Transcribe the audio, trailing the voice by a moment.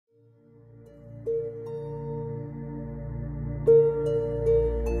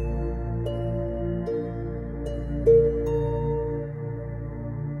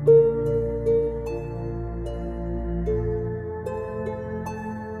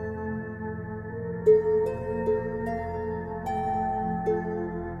Hello，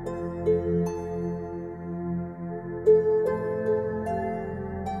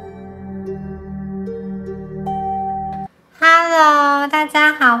 大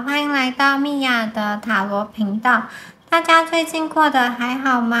家好，欢迎来到Mia的塔罗频道。大家最近过得还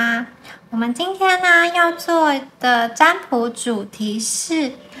好吗？我们今天呢要做的占卜主题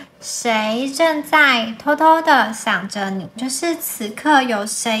是谁正在偷偷的想着你，就是此刻有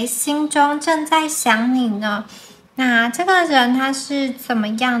谁心中正在想你呢？那这个人他是怎么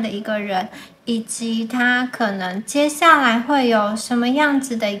样的一个人，以及他可能接下来会有什么样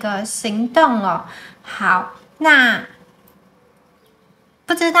子的一个行动哦。好，那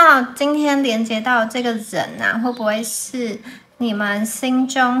不知道今天连接到这个人啊，会不会是你们心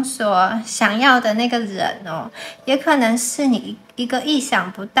中所想要的那个人哦？也可能是你一个意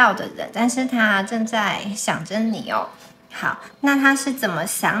想不到的人，但是他正在想着你哦。好，那他是怎么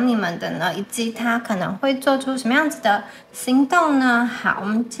想你们的呢？以及他可能会做出什么样子的行动呢？好，我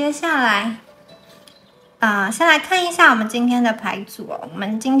们接下来先来看一下我们今天的牌组哦。我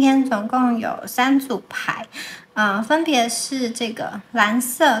们今天总共有3组牌，分别是这个蓝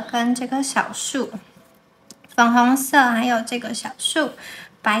色跟这棵小树，粉红色还有这个小树，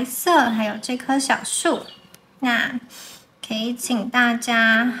白色还有这棵小树。那可以请大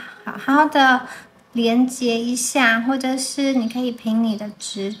家好好的连接一下，或者是你可以凭你的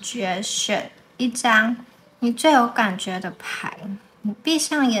直觉选一张你最有感觉的牌。你闭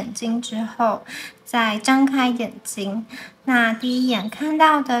上眼睛之后，再张开眼睛。那第一眼看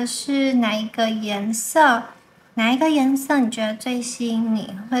到的是哪一个颜色？哪一个颜色你觉得最吸引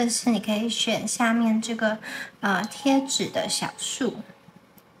你？或者是你可以选下面这个贴纸的小树。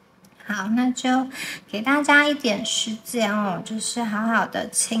好，那就给大家一点时间哦，就是好好的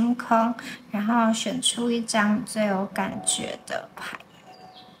清空，然后选出一张你最有感觉的牌。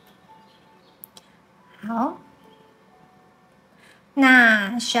好。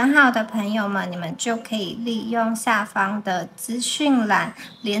那选好的朋友们，你们就可以利用下方的资讯栏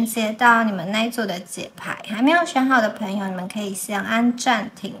连接到你们那一组的解牌。还没有选好的朋友，你们可以先按暂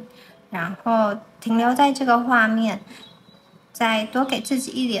停，然后停留在这个画面，再多给自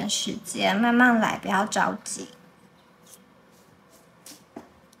己一点时间，慢慢来，不要着急。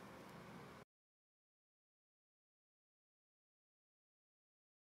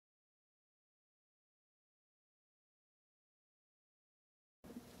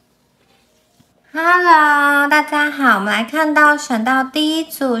Hello， 大家好，我们来看到选到第一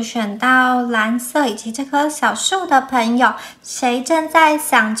组，选到蓝色以及这棵小树的朋友，谁正在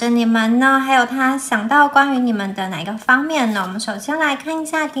想着你们呢？还有他想到关于你们的哪个方面呢？我们首先来看一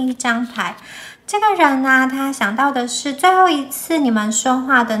下第一张牌。这个人呢，他想到的是最后一次你们说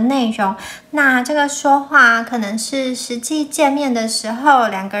话的内容。那这个说话可能是实际见面的时候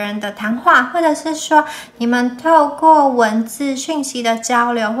两个人的谈话，或者是说你们透过文字讯息的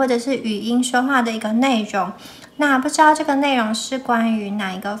交流，或者是语音说话的一个内容。那不知道这个内容是关于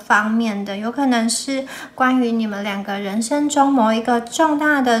哪一个方面的？有可能是关于你们两个人生中某一个重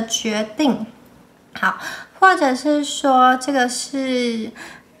大的决定。好，或者是说这个是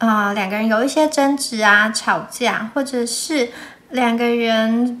两个人有一些争执啊、吵架，或者是两个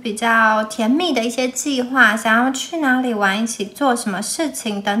人比较甜蜜的一些计划，想要去哪里玩，一起做什么事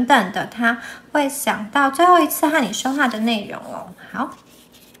情等等的，他会想到最后一次和你说话的内容哦。好。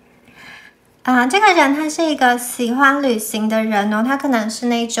这个人他是一个喜欢旅行的人哦，他可能是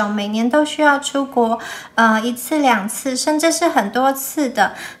那种每年都需要出国1次2次，甚至是很多次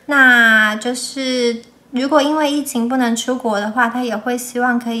的。那就是如果因为疫情不能出国的话，他也会希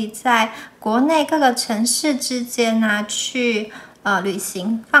望可以在国内各个城市之间去旅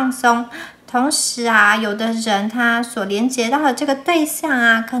行放松。同时有的人他所连接到的这个对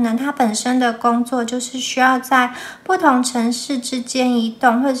象可能他本身的工作就是需要在不同城市之间移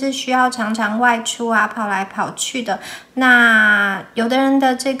动，或者是需要常常外出跑来跑去的。那有的人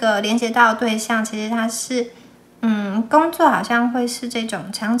的这个连接到的对象，其实他是工作好像会是这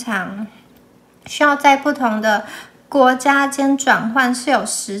种常常需要在不同的国家间转换，是有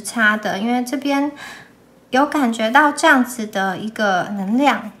时差的，因为这边有感觉到这样子的一个能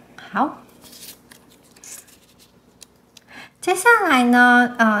量。好。接下来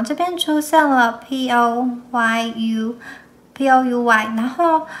呢，这边出现了 POUY， 然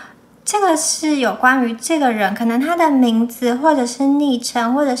后这个是有关于这个人，可能他的名字或者是昵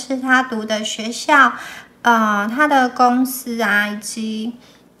称，或者是他读的学校，他的公司以及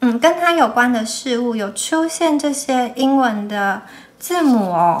跟他有关的事物有出现这些英文的字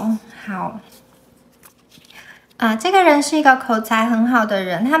母哦。好。这个人是一个口才很好的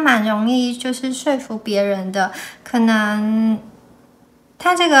人，他蛮容易就是说服别人的，可能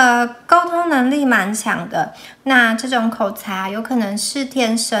他这个沟通能力蛮强的，那这种口才啊，有可能是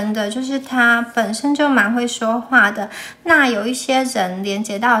天生的，就是他本身就蛮会说话的。那有一些人连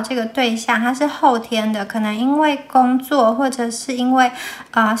接到这个对象，他是后天的，可能因为工作或者是因为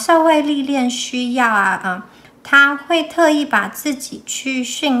社会历练需要他会特意把自己去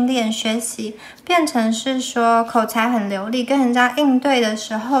训练学习，变成是说口才很流利，跟人家应对的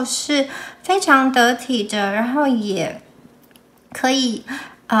时候是非常得体的，然后也可以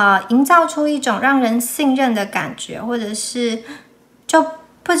营造出一种让人信任的感觉，或者是就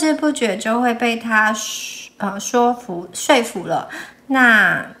不知不觉就会被他说服了。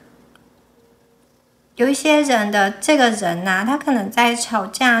那有一些人的这个人啊，他可能在吵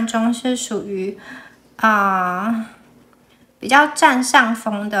架中是属于比较占上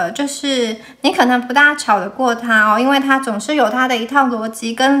风的，就是你可能不大吵得过他哦，因为他总是有他的一套逻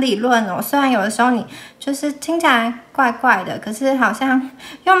辑跟理论哦。虽然有的时候你就是听起来怪怪的，可是好像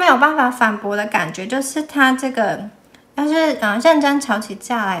又没有办法反驳的感觉，就是他这个要是认真吵起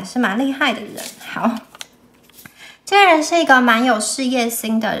架来是蛮厉害的人。好。这个人是一个蛮有事业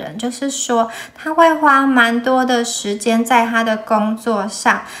心的人，就是说他会花蛮多的时间在他的工作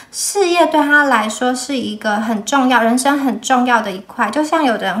上，事业对他来说是一个很重要、人生很重要的一块。就像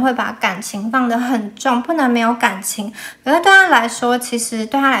有的人会把感情放得很重，不能没有感情，可是对他来说，其实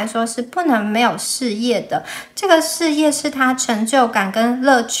对他来说是不能没有事业的。这个事业是他成就感跟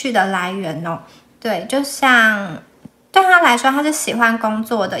乐趣的来源哦。对，就像对他来说，他是喜欢工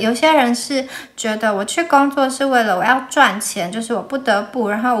作的。有些人是觉得我去工作是为了我要赚钱，就是我不得不，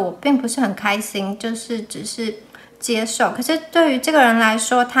然后我并不是很开心，就是只是接受。可是对于这个人来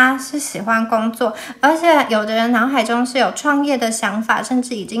说，他是喜欢工作，而且有的人脑海中是有创业的想法，甚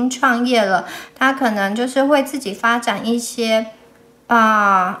至已经创业了。他可能就是会自己发展一些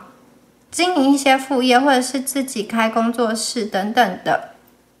经营一些副业，或者是自己开工作室等等的。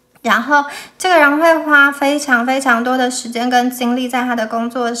然后这个人会花非常非常多的时间跟精力在他的工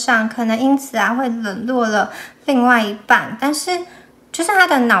作上，可能因此会冷落了另外一半，但是就是他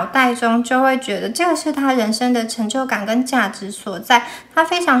的脑袋中就会觉得这个是他人生的成就感跟价值所在，他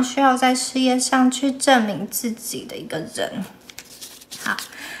非常需要在事业上去证明自己的一个人。好，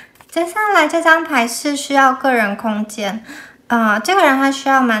接下来这张牌是需要个人空间，这个人他需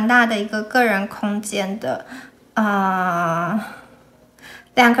要蛮大的一个个人空间的，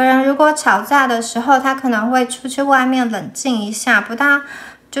两个人如果吵架的时候，他可能会出去外面冷静一下，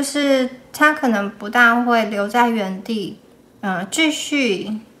就是他可能不大会留在原地，继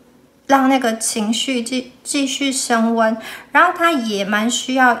续让那个情绪继续升温。然后他也蛮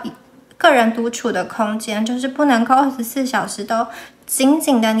需要个人独处的空间，就是不能够24小时都紧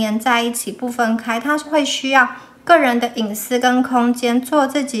紧的黏在一起不分开，他会需要个人的隐私跟空间，做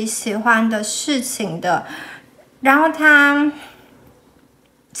自己喜欢的事情的。然后他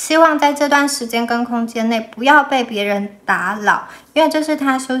希望在这段时间跟空间内不要被别人打扰，因为这是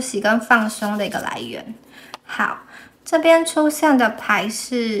他休息跟放松的一个来源。好，这边出现的牌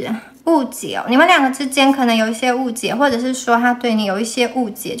是误解哦，你们两个之间可能有一些误解，或者是说他对你有一些误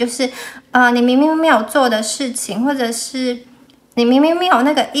解，就是你明明没有做的事情，或者是你明明没有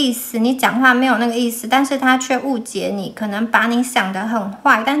那个意思，你讲话没有那个意思，但是他却误解你，可能把你想得很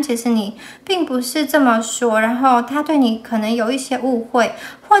坏，但其实你并不是这么说，然后他对你可能有一些误会，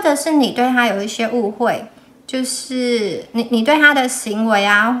或者是你对他有一些误会，就是你对他的行为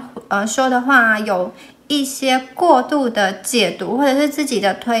说的话有一些过度的解读，或者是自己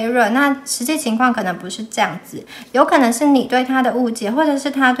的推论，那实际情况可能不是这样子，有可能是你对他的误解，或者是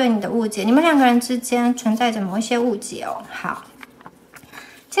他对你的误解，你们两个人之间存在着某一些误解哦。好，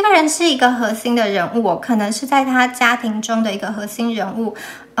这个人是一个核心的人物，可能是在他家庭中的一个核心人物。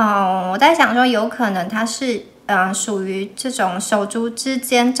我在想说，有可能他是属于这种手足之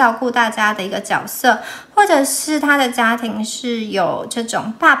间照顾大家的一个角色，或者是他的家庭是有这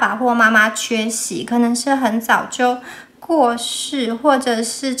种爸爸或妈妈缺席，可能是很早就过世，或者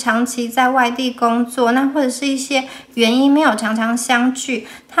是长期在外地工作，那或者是一些原因没有常常相聚，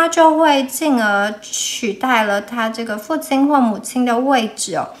他就会进而取代了他这个父亲或母亲的位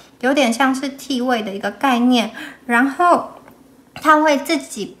置哦，有点像是替位的一个概念，然后他会自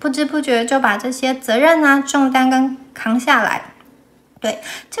己不知不觉就把这些责任重担跟扛下来。对，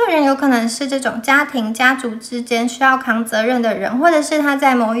这个人有可能是这种家族之间需要扛责任的人，或者是他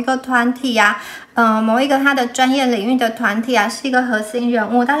在某一个团体某一个他的专业领域的团体是一个核心人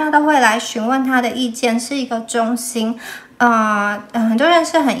物，大家都会来询问他的意见，是一个中心。很多人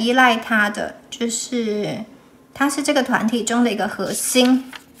是很依赖他的，就是他是这个团体中的一个核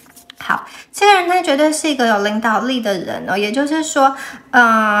心。好，这个人他绝对是一个有领导力的人哦，也就是说，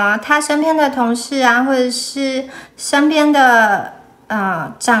他身边的同事或者是身边的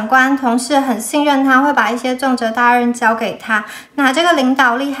长官、同事很信任他，会把一些重责大任交给他。那这个领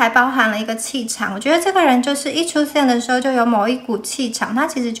导力还包含了一个气场，我觉得这个人就是一出现的时候就有某一股气场，他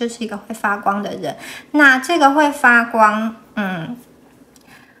其实就是一个会发光的人。那这个会发光，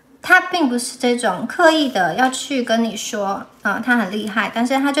他并不是这种刻意的要去跟你说，他很厉害，但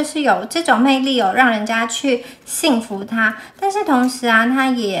是他就是有这种魅力让人家去信服他。但是同时啊，他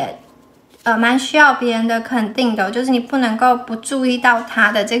也蛮需要别人的肯定的，就是你不能够不注意到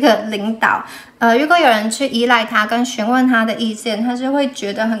他的这个领导。如果有人去依赖他跟询问他的意见，他是会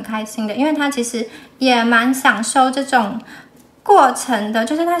觉得很开心的，因为他其实也蛮享受这种过程的，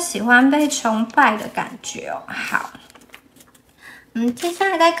就是他喜欢被崇拜的感觉好。接下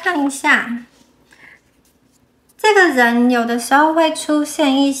来再看一下，这个人有的时候会出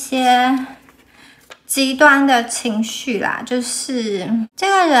现一些极端的情绪啦，就是这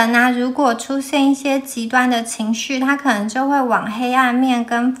个人啊，如果出现一些极端的情绪，他可能就会往黑暗面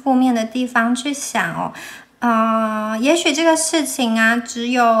跟负面的地方去想也许这个事情啊，只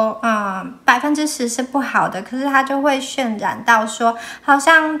有10%是不好的，可是他就会渲染到说，好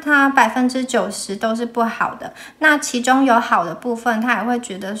像他90%都是不好的。那其中有好的部分，他也会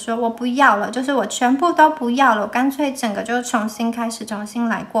觉得说，我不要了，就是我全部都不要了，我干脆整个就重新开始，重新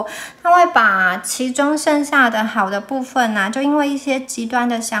来过。他会把其中剩下的好的部分啊，就因为一些极端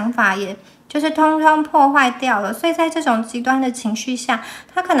的想法，也就是通通破坏掉了。所以在这种极端的情绪下，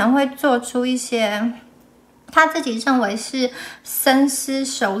他可能会做出一些他自己认为是深思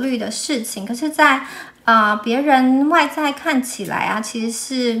熟虑的事情，可是在别人外在看起来啊，其实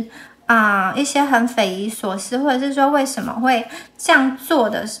是一些很匪夷所思，或者是说为什么会这样做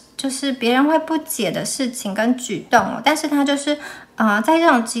的，就是别人会不解的事情跟举动但是他就是在这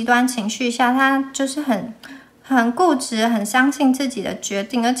种极端情绪下，他就是很固执，很相信自己的决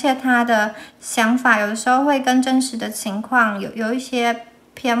定，而且他的想法有的时候会跟真实的情况有一些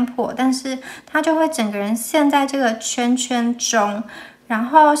偏颇，但是他就会整个人陷在这个圈圈中，然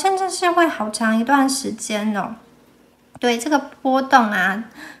后甚至是会好长一段时间对，这个波动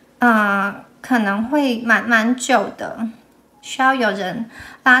可能会蛮久的，需要有人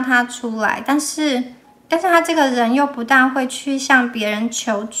拉他出来，但是他这个人又不大会去向别人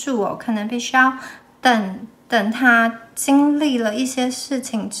求助可能必须要等他经历了一些事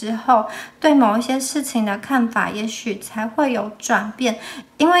情之后，对某一些事情的看法也许才会有转变，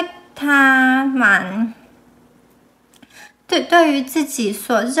因为他对于自己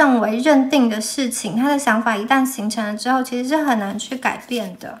所认定的事情，他的想法一旦形成了之后，其实是很难去改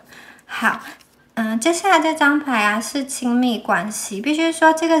变的。好，接下来这张牌啊是亲密关系，必须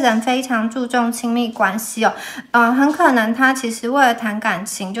说这个人非常注重亲密关系很可能他其实为了谈感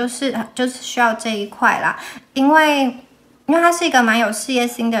情，就是需要这一块啦，因为他是一个蛮有事业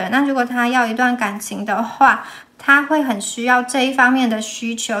心的人，那如果他要一段感情的话，他会很需要这一方面的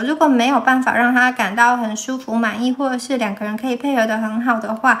需求，如果没有办法让他感到很舒服满意，或者是两个人可以配合得很好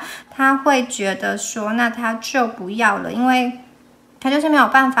的话，他会觉得说那他就不要了，因为他就是没有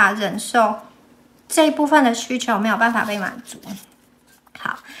办法忍受这一部分的需求没有办法被满足。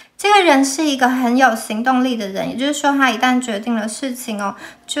好，这个人是一个很有行动力的人，也就是说他一旦决定了事情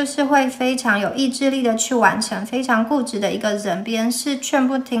就是会非常有意志力的去完成，非常固执的一个人，别人是劝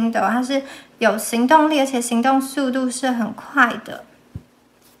不听的他是有行动力，而且行动速度是很快的。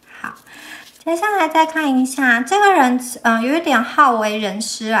好，接下来再看一下这个人有一点好为人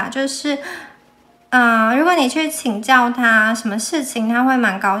师就是如果你去请教他什么事情，他会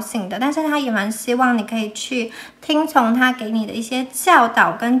蛮高兴的，但是他也蛮希望你可以去听从他给你的一些教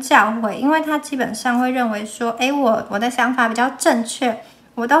导跟教诲，因为他基本上会认为说，我的想法比较正确，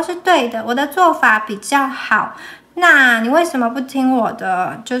我都是对的，我的做法比较好，那你为什么不听我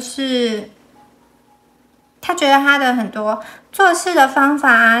的？就是他觉得他的很多做事的方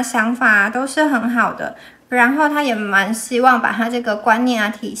法想法都是很好的，然后他也蛮希望把他这个观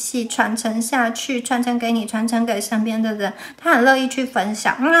念体系传承下去，传承给你，传承给身边的人，他很乐意去分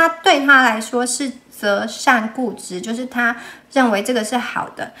享。那对他来说是择善固执，就是他认为这个是好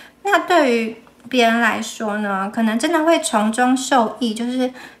的。那对于别人来说呢，可能真的会从中受益，就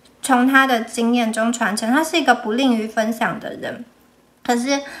是从他的经验中传承。他是一个不吝于分享的人，可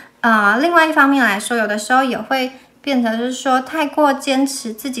是另外一方面来说，有的时候也会变成就是说太过坚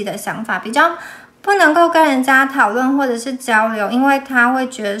持自己的想法，比较不能够跟人家讨论或者是交流，因为他会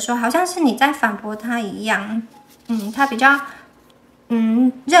觉得说好像是你在反驳他一样。他比较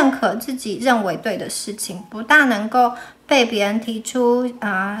认可自己认为对的事情，不大能够被别人提出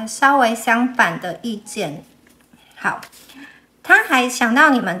稍微相反的意见。好，他还想到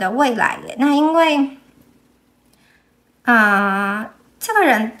你们的未来耶。那因为这个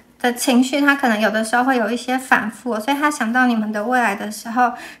人的情绪，他可能有的时候会有一些反复，所以他想到你们的未来的时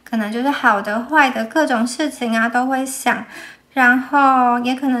候，可能就是好的、坏的各种事情啊都会想，然后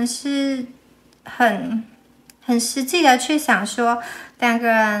也可能是很实际的去想说，两个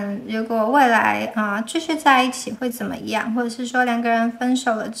人如果未来继续在一起会怎么样，或者是说两个人分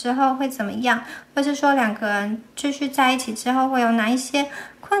手了之后会怎么样，或者是说两个人继续在一起之后会有哪一些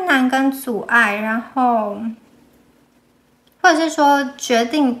困难跟阻碍，然后或者是说决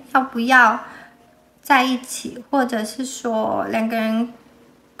定要不要在一起，或者是说两个人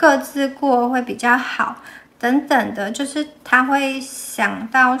各自过会比较好等等的，就是他会想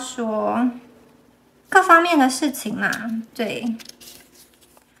到说各方面的事情嘛。对，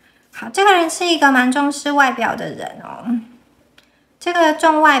好，这个人是一个蛮重视外表的人哦。这个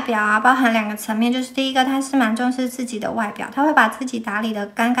重外表啊，包含2个层面，就是第一个，他是蛮重视自己的外表，他会把自己打理得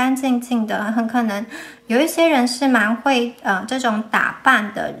干干净净的。很可能有一些人是蛮会这种打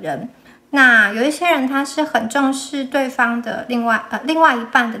扮的人，那有一些人他是很重视对方的另外一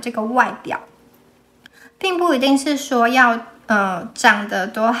半的这个外表，并不一定是说要长得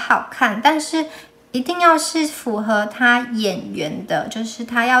多好看，但是一定要是符合他眼缘的，就是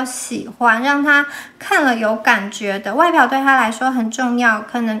他要喜欢，让他看了有感觉的。外表对他来说很重要，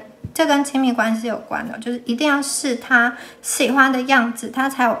可能这跟亲密关系有关的，就是一定要是他喜欢的样子，他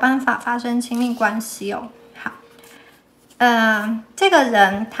才有办法发生亲密关系哦。好，这个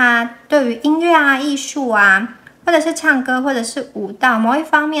人他对于音乐啊、艺术啊，或者是唱歌，或者是舞蹈，某一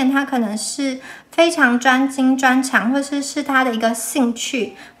方面他可能是非常专精专长，或者是他的一个兴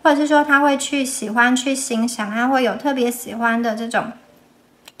趣，或者是说他会去喜欢去欣赏，他会有特别喜欢的这种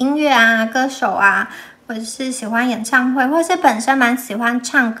音乐啊、歌手啊，或者是喜欢演唱会，或者是本身蛮喜欢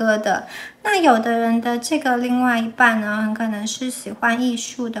唱歌的。那有的人的这个另外一半呢，很可能是喜欢艺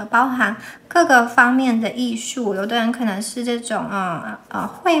术的，包含各个方面的艺术。有的人可能是这种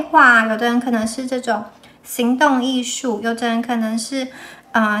绘画，有的人可能是这种行动艺术，有的人可能是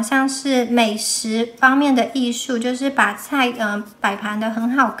像是美食方面的艺术，就是把菜摆盘得很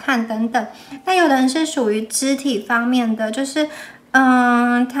好看等等。那有的人是属于肢体方面的，就是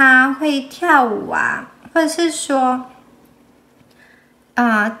他会跳舞啊，或者是说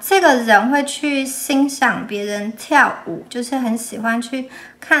这个人会去欣赏别人跳舞，就是很喜欢去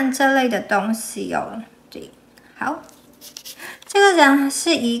看这类的东西哦。对，好。这个人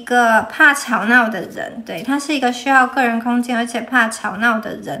是一个怕吵闹的人，对，他是一个需要个人空间而且怕吵闹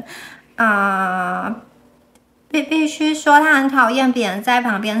的人，必须说他很讨厌别人在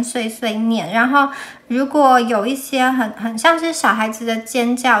旁边碎碎念，然后如果有一些很像是小孩子的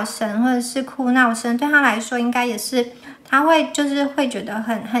尖叫声或者是哭闹声，对他来说应该也是他会觉得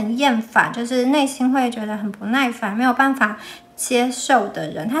很厌烦，就是内心会觉得很不耐烦，没有办法接受的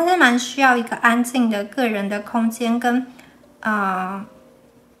人。他是蛮需要一个安静的个人的空间跟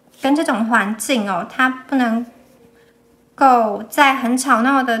这种环境哦，他不能够在很吵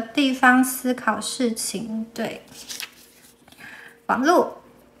闹的地方思考事情。对，网络，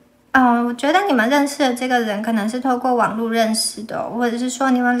我觉得你们认识的这个人可能是透过网络认识的或者是说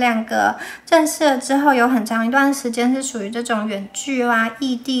你们2个认识了之后，有很长一段时间是属于这种远距啊、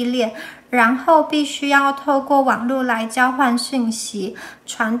异地恋。然后必须要透过网络来交换讯息、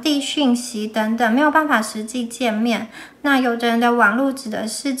传递讯息等等，没有办法实际见面。那有的人的网络指的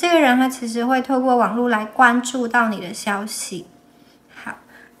是这个人他其实会透过网络来关注到你的消息。好，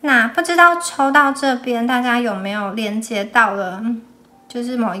那不知道抽到这边大家有没有连接到了就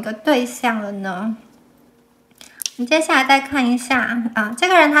是某一个对象了呢？你接下来再看一下这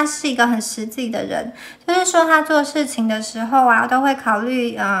个人他是一个很实际的人，就是说他做事情的时候啊，都会考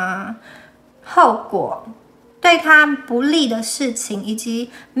虑后果，对他不利的事情以及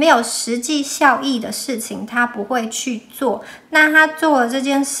没有实际效益的事情他不会去做。那他做了这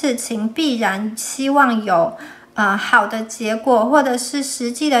件事情必然希望有好的结果或者是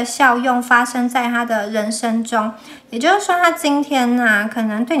实际的效用发生在他的人生中。也就是说他今天可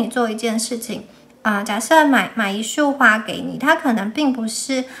能对你做一件事情假设买一束花给你，他可能并不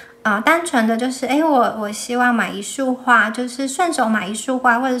是单纯的就是我希望买一束花，就是顺手买一束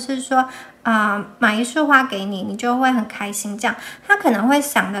花，或者是说买一束花给你，你就会很开心这样。他可能会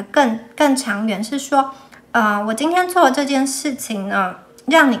想的更长远，是说我今天做这件事情呢，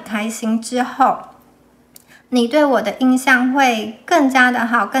让你开心之后，你对我的印象会更加的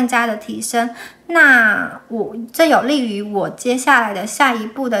好，更加的提升。那这有利于我接下来的下一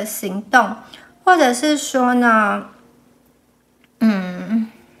步的行动，或者是说呢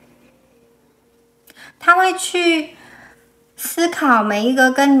他会去思考每一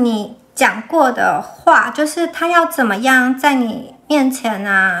个跟你讲过的话，就是他要怎么样在你面前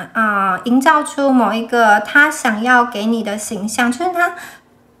营造出某一个他想要给你的形象，就是他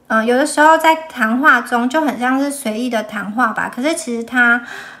有的时候在谈话中就很像是随意的谈话吧，可是其实他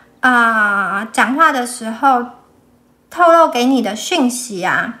讲话的时候透露给你的讯息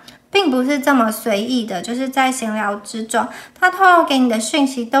啊，并不是这么随意的，就是在闲聊之中，他透露给你的讯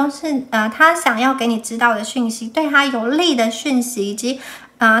息都是他想要给你知道的讯息，对他有利的讯息，以及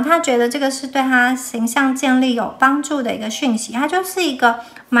他觉得这个是对他形象建立有帮助的一个讯息，他就是一个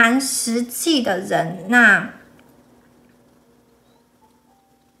蛮实际的人。那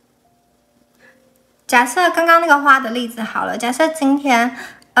假设刚刚那个花的例子好了，假设今天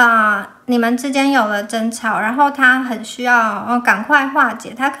你们之间有了争吵，然后他很需要赶快化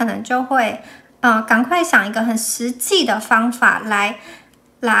解，他可能就会赶快想一个很实际的方法来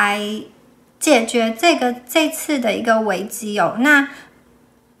解决这次的一个危机哦。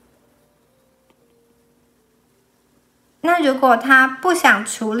那如果他不想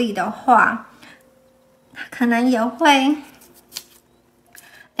处理的话，可能也会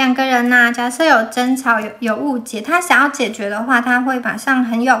两个人假设有争吵有误解，他想要解决的话，他会马上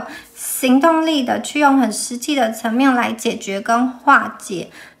很有行动力的去用很实际的层面来解决跟化解，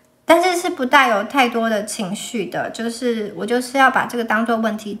但是是不带有太多的情绪的，就是我就是要把这个当作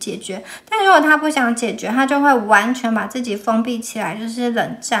问题解决。但如果他不想解决，他就会完全把自己封闭起来，就是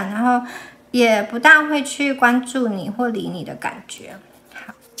冷战，然后也不大会去关注你或理你的感觉。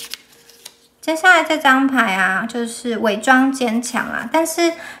好，接下来这张牌就是伪装坚强但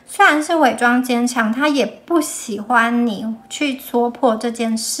是虽然是伪装坚强，他也不喜欢你去戳破这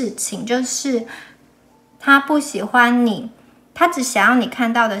件事情，就是他不喜欢你，他只想要你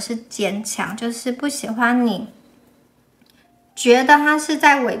看到的是坚强，就是不喜欢你觉得他是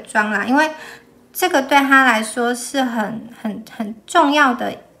在伪装因为这个对他来说是很重要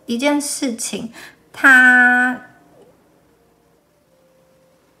的一件事情，他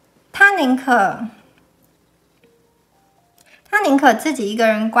宁可自己一个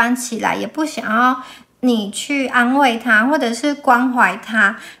人关起来，也不想要你去安慰他或者是关怀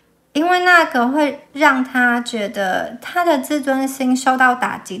他，因为那个会让他觉得他的自尊心受到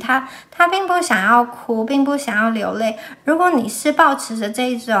打击，他并不想要哭，并不想要流泪。如果你是抱持着这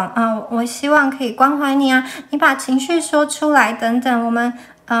一种我希望可以关怀你你把情绪说出来等等，我们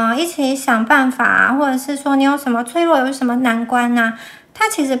一起想办法或者是说你有什么脆弱，有什么难关他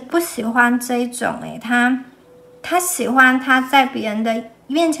其实不喜欢这一种他喜欢他在别人的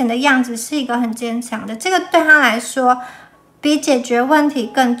面前的样子是一个很坚强的，这个对他来说比解决问题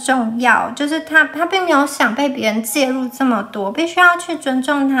更重要，就是他并没有想被别人介入这么多，必须要去尊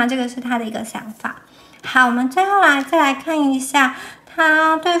重他，这个是他的一个想法。好，我们最后再来看一下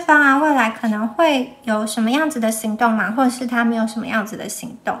对方未来可能会有什么样子的行动或者是他没有什么样子的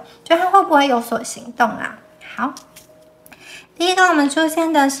行动，就他会不会有所行动好，第一个我们出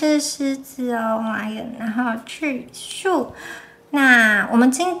现的是狮子然后去树。那我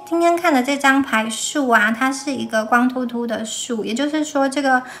们今天看的这张牌树它是一个光秃秃的树，也就是说这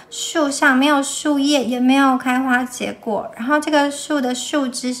个树上没有树叶，也没有开花结果，然后这个树的树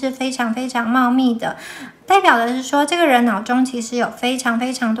枝是非常非常茂密的，代表的是说这个人脑中其实有非常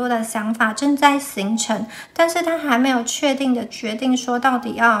非常多的想法正在形成，但是他还没有确定的决定说到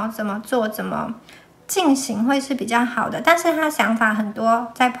底要怎么做，怎么进行会是比较好的，但是他想法很多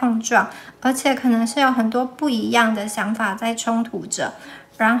在碰撞，而且可能是有很多不一样的想法在冲突着。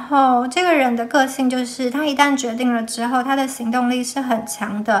然后这个人的个性就是他一旦决定了之后，他的行动力是很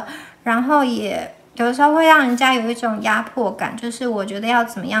强的，然后也有的时候会让人家有一种压迫感，就是我觉得要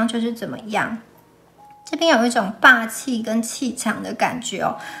怎么样就是怎么样。这边有一种霸气跟气场的感觉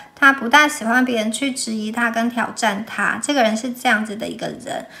他不大喜欢别人去质疑他跟挑战他，这个人是这样子的一个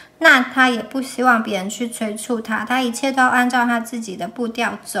人。那他也不希望别人去催促他，他一切都按照他自己的步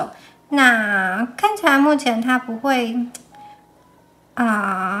调走。那看起来目前他不会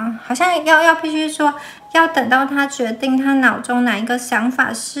好像要必须说要等到他决定他脑中哪一个想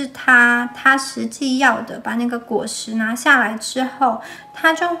法是他实际要的，把那个果实拿下来之后，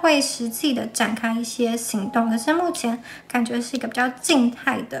他就会实际的展开一些行动。可是目前感觉是一个比较静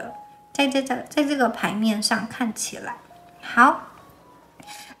态的，在这个牌面上看起来。好，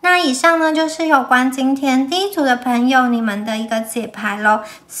那以上呢就是有关今天第一组的朋友你们的一个解牌咯，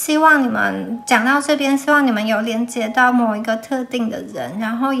希望你们讲到这边，希望你们有连接到某一个特定的人，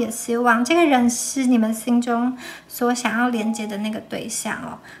然后也希望这个人是你们心中所想要连接的那个对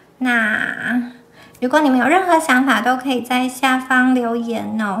象那如果你们有任何想法都可以在下方留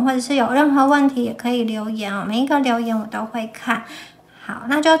言或者是有任何问题也可以留言每一个留言我都会看。好，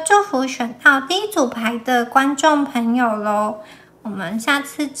那就祝福选到第一组牌的观众朋友咯，我们下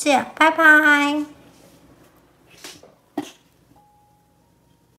次见，拜拜。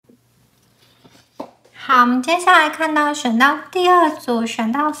好，我们接下来看到选到第二组，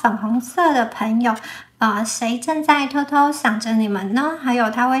选到粉红色的朋友，谁正在偷偷想着你们呢？还有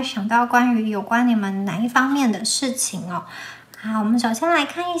他会想到有关你们哪一方面的事情哦？好，我们首先来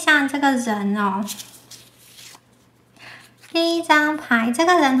看一下这个人哦。第一张牌，这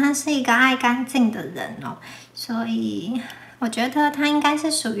个人他是一个爱干净的人哦，所以我觉得他应该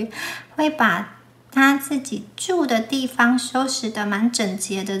是属于会把他自己住的地方收拾得蛮整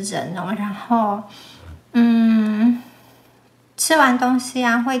洁的人哦，然后吃完东西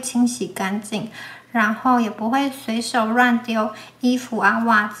啊会清洗干净，然后也不会随手乱丢衣服啊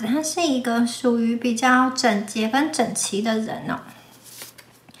袜子，他是一个属于比较整洁跟整齐的人哦。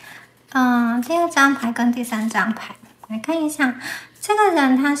第二张牌跟第三张牌来看一下，这个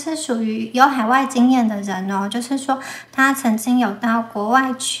人他是属于有海外经验的人哦，就是说他曾经有到国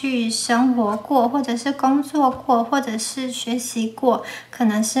外去生活过，或者是工作过，或者是学习过，可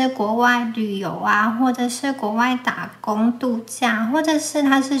能是国外旅游啊，或者是国外打工度假，或者是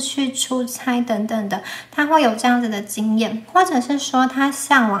他是去出差等等的，他会有这样子的经验，或者是说他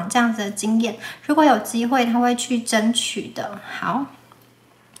向往这样子的经验，如果有机会他会去争取的。好。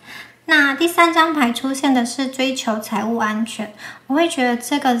那第三张牌出现的是追求财务安全，我会觉得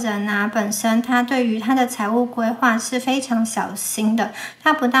这个人啊，本身他对于他的财务规划是非常小心的，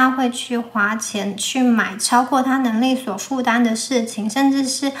他不大会去花钱去买超过他能力所负担的事情，甚至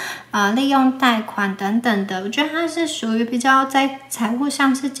是利用贷款等等的。我觉得他是属于比较在财务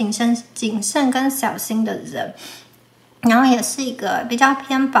上是谨慎跟小心的人，然后也是一个比较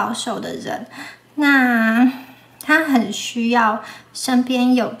偏保守的人。那他很需要身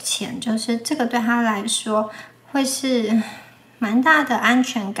边有钱，就是这个对他来说会是蛮大的安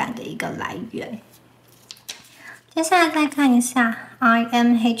全感的一个来源。接下来再看一下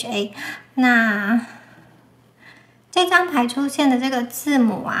imha， 那这张牌出现的这个字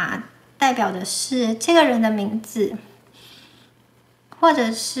母啊，代表的是这个人的名字，或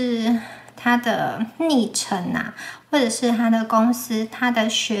者是他的昵称啊，或者是他的公司、他的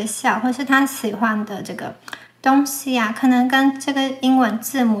学校，或是他喜欢的这个东西啊，可能跟这个英文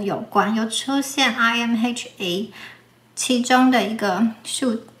字母有关，有出现 imha 其中的一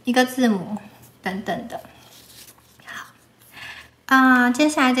个字母等等的。好，接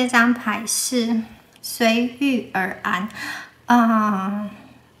下来这张牌是随遇而安。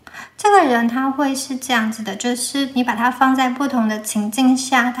这个人他会是这样子的，就是你把他放在不同的情境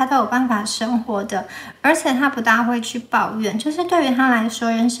下，他都有办法生活的，而且他不大会去抱怨，就是对于他来说，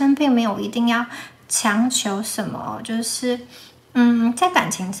人生并没有一定要强求什么，就是在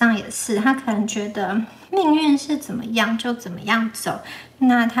感情上也是，他可能觉得命运是怎么样就怎么样走，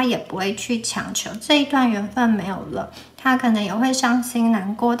那他也不会去强求这一段缘分没有了，他可能也会伤心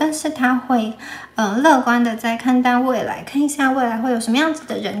难过，但是他会乐观的在看待未来，看一下未来会有什么样子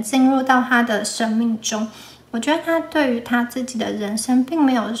的人进入到他的生命中。我觉得他对于他自己的人生并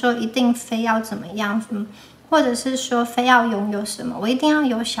没有说一定非要怎么样，或者是说非要拥有什么，我一定要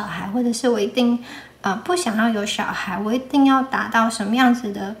有小孩，或者是我一定不想要有小孩，我一定要达到什么样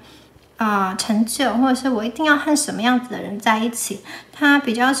子的成就，或者是我一定要和什么样子的人在一起。他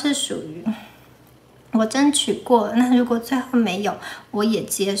比较是属于我争取过了，那如果最后没有，我也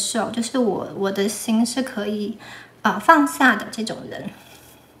接受，就是我的心是可以放下的这种人。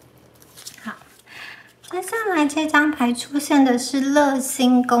好，接下来这张牌出现的是热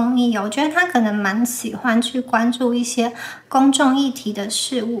心公益哦，我觉得他可能蛮喜欢去关注一些公众议题的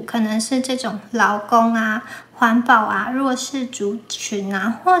事物，可能是这种劳工啊、环保啊、弱势族群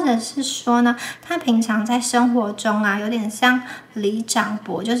啊，或者是说呢，他平常在生活中啊，有点像里长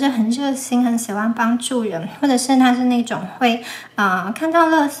伯，就是很热心，很喜欢帮助人，或者是他是那种会看到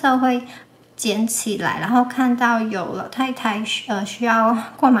垃圾会捡起来，然后看到有老太太需要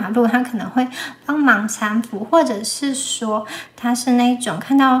过马路，他可能会帮忙搀扶，或者是说他是那种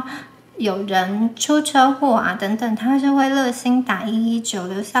看到有人出车祸啊等等，他是会热心打119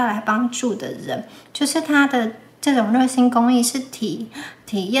留下来帮助的人，就是他的这种热心公益是体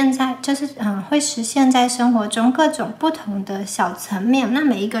验在，就是会实现在生活中各种不同的小层面，那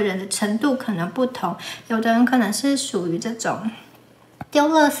每一个人的程度可能不同，有的人可能是属于这种丢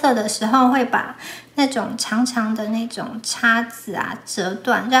垃圾的时候会把那种长长的那种叉子啊折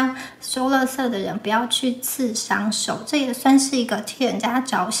断，让收垃圾的人不要去刺伤手，这也算是一个替人家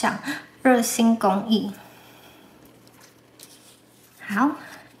着想热心公益。好，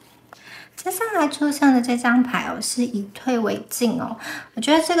接下来出现的这张牌是以退为进哦，我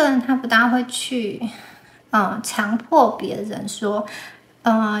觉得这个人他不大会去强迫别人说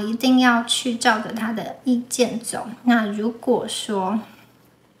一定要去照着他的意见走，那如果说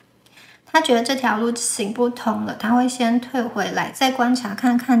他觉得这条路行不通了，他会先退回来，再观察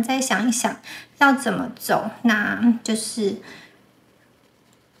看看，再想一想要怎么走。那就是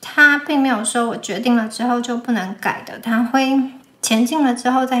他并没有说我决定了之后就不能改的，他会前进了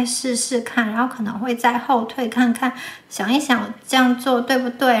之后再试试看，然后可能会再后退看看，想一想我这样做对不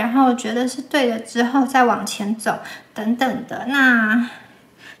对，然后觉得是对的之后再往前走等等的。那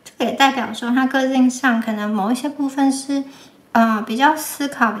这个也代表说他个性上可能某一些部分是比较思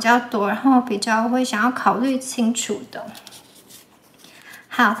考比较多，然后比较会想要考虑清楚的。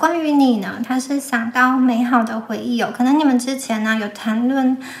好，关于你呢，他是想到美好的回忆可能你们之前呢有谈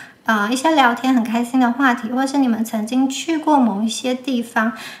论一些聊天很开心的话题，或是你们曾经去过某一些地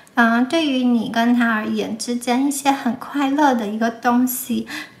方，对于你跟他而言之间一些很快乐的一个东西，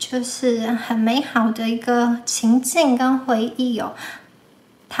就是很美好的一个情境跟回忆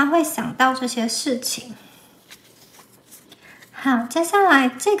他会想到这些事情。好，接下来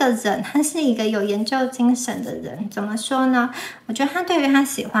这个人他是一个有研究精神的人，怎么说呢？我觉得他对于他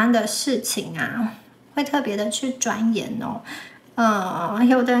喜欢的事情会特别的去钻研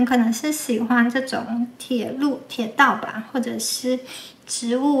有的人可能是喜欢这种铁道吧，或者是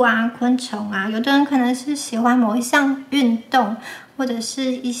植物昆虫有的人可能是喜欢某一项运动，或者是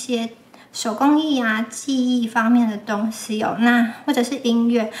一些手工艺技艺方面的东西那或者是音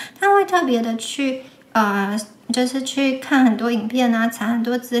乐，他会特别的去就是去看很多影片查很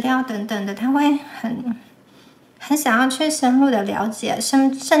多资料等等的，他会很想要去深入的了解，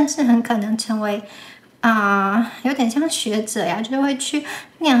甚至很可能成为有点像学者就是会去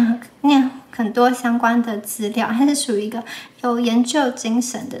念很多相关的资料，他是属于一个有研究精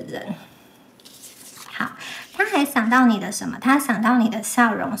神的人。好，他还想到你的什么？他想到你的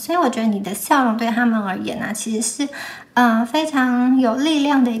笑容，所以我觉得你的笑容对他们而言其实是非常有力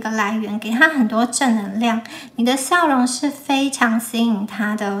量的一个来源，给他很多正能量。你的笑容是非常吸引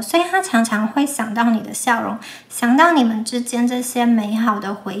他的，所以他常常会想到你的笑容，想到你们之间这些美好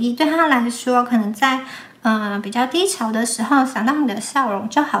的回忆。对他来说，可能在比较低潮的时候，想到你的笑容，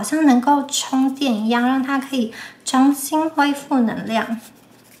就好像能够充电一样，让他可以重新恢复能量。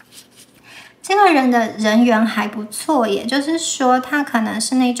这个人的人缘还不错，也就是说他可能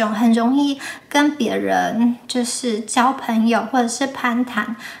是那种很容易跟别人就是交朋友或者是攀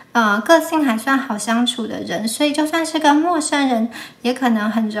谈，个性还算好相处的人，所以就算是跟陌生人也可能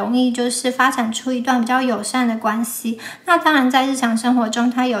很容易就是发展出一段比较友善的关系。那当然在日常生活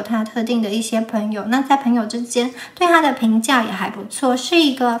中他有他特定的一些朋友，那在朋友之间对他的评价也还不错，是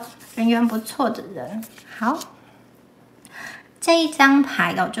一个人缘不错的人。好，这一张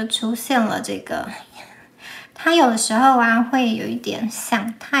牌就出现了这个，他有的时候会有一点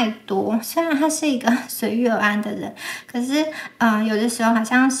想太多，虽然他是一个随遇而安的人，可是有的时候好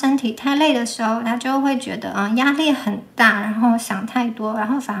像身体太累的时候，他就会觉得压力很大，然后想太多，然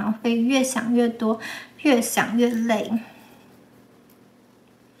后反而会越想越多，越想越累，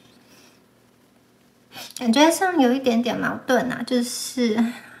感觉上有一点点矛盾就是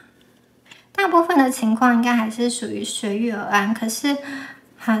大部分的情况应该还是属于随遇而安，可是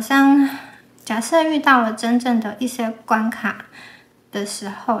好像假设遇到了真正的一些关卡的时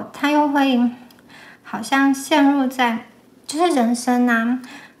候，他又会好像陷入在就是人生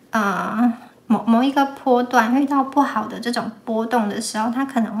某一个波段遇到不好的这种波动的时候，他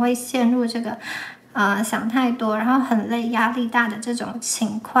可能会陷入这个想太多，然后很累、压力大的这种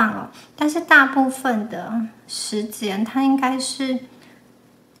情况但是大部分的时间，他应该是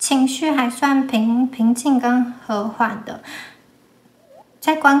情绪还算平静跟和缓的，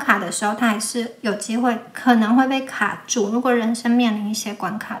在关卡的时候，他还是有机会可能会被卡住。如果人生面临一些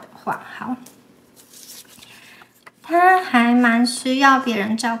关卡的话，好，他还蛮需要别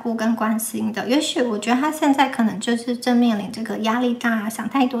人照顾跟关心的。也许我觉得他现在可能就是正面临这个压力大、想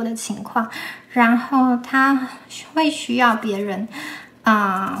太多的情况，然后他会需要别人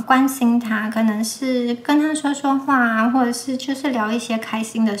关心他，可能是跟他说说话或者是就是聊一些开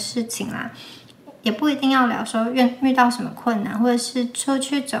心的事情也不一定要聊说遇到什么困难，或者是出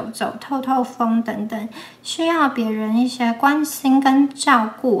去走走、透透风等等，需要别人一些关心跟照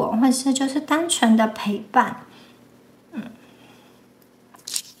顾或者是就是单纯的陪伴。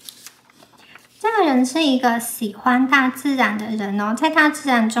这个人是一个喜欢大自然的人在大自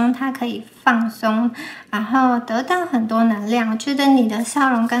然中他可以放松，然后得到很多能量。我觉得你的笑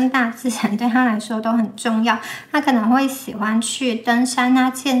容跟大自然对他来说都很重要，他可能会喜欢去登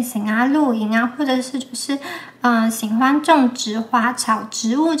山健行露营或者是就是喜欢种植花草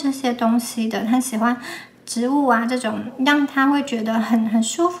植物这些东西的，他喜欢植物这种让他会觉得很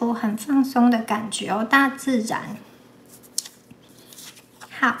舒服很放松的感觉大自然。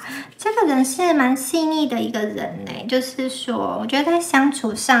好，这个人是蛮细腻的一个人呢，就是说，我觉得在相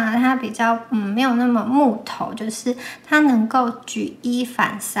处上啊，他比较没有那么木头，就是他能够举一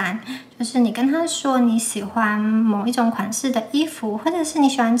反三，就是你跟他说你喜欢某一种款式的衣服，或者是你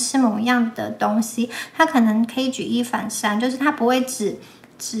喜欢吃某一样的东西，他可能可以举一反三，就是他不会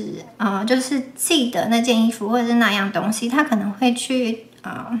就是记得那件衣服或者是那样东西，他可能会去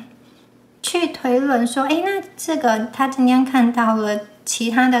推论说，那这个他今天看到了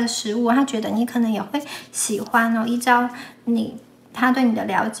其他的食物，他觉得你可能也会喜欢哦。依照他对你的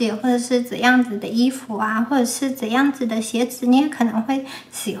了解，或者是怎样子的衣服啊，或者是怎样子的鞋子，你也可能会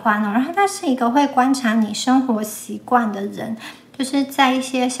喜欢哦。然后他是一个会观察你生活习惯的人，就是在一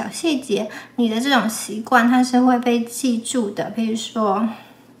些小细节，你的这种习惯它是会被记住的，比如说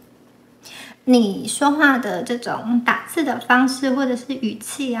你说话的这种打字的方式，或者是语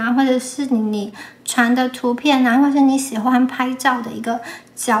气啊，或者是你传的图片啊，或是你喜欢拍照的一个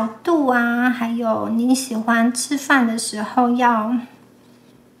角度啊，还有你喜欢吃饭的时候要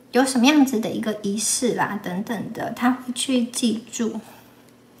有什么样子的一个仪式啦，等等的，他会去记住。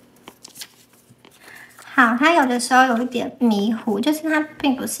好，他有的时候有一点迷糊，就是他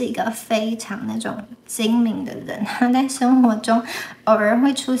并不是一个非常那种精明的人，他在生活中偶尔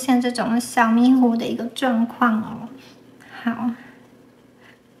会出现这种小迷糊的一个状况哦。好，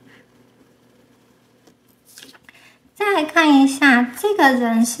再来看一下，这个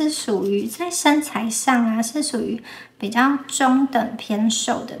人是属于在身材上啊，是属于比较中等偏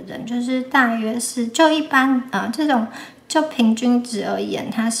瘦的人，就是大约是就一般这种就平均值而言，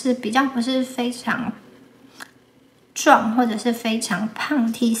他是比较不是非常壮或者是非常胖，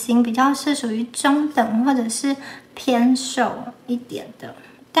体型比较是属于中等或者是偏瘦一点的，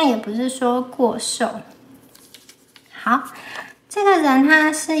但也不是说过瘦。好，这个人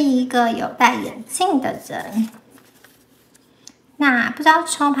他是一个有戴眼镜的人。那不知道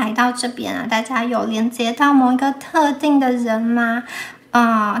抽牌到这边啊，大家有连接到某一个特定的人吗？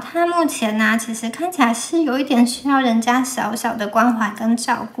他目前呢，其实看起来是有一点需要人家小小的关怀跟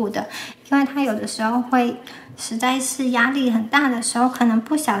照顾的，因为他有的时候会实在是压力很大的时候，可能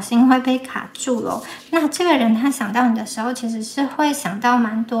不小心会被卡住了。那这个人他想到你的时候，其实是会想到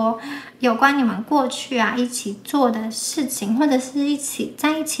蛮多有关你们过去啊一起做的事情，或者是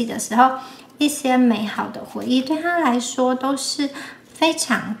在一起的时候一些美好的回忆，对他来说都是非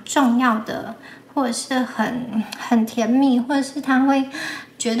常重要的，或者是很甜蜜，或者是他会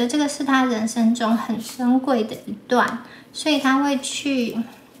觉得这个是他人生中很珍贵的一段，所以他会去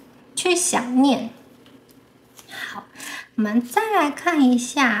想念。好，我们再来看一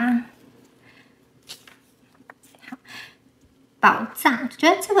下，好，宝藏。我觉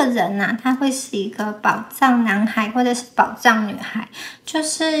得这个人啊，他会是一个宝藏男孩或者是宝藏女孩，就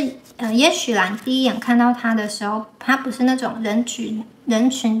是也许啦，第一眼看到他的时候，他不是那种人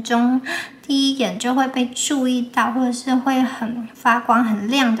群中第一眼就会被注意到，或者是会很发光很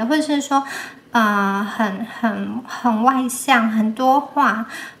亮的，或者是说很外向，很多话，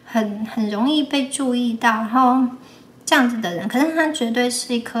很容易被注意到，然后这样子的人，可是他绝对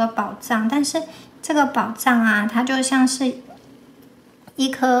是一颗宝藏。但是这个宝藏啊，它就像是一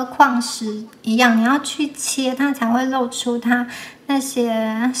颗矿石一样，你要去切它才会露出它那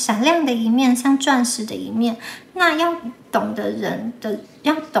些闪亮的一面，像钻石的一面。那要懂得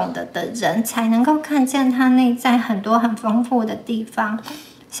的人才能够看见它内在很多很丰富的地方，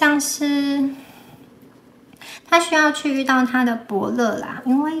像是他需要去遇到他的伯乐啦，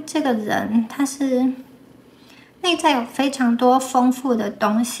因为这个人他是内在有非常多丰富的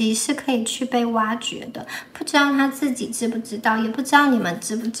东西是可以去被挖掘的，不知道他自己知不知道，也不知道你们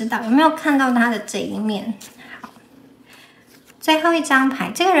知不知道，有没有看到他的这一面。好，最后一张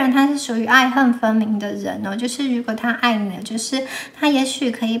牌，这个人他是属于爱恨分明的人哦，就是如果他爱你了，就是他也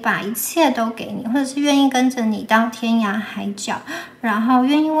许可以把一切都给你，或者是愿意跟着你到天涯海角，然后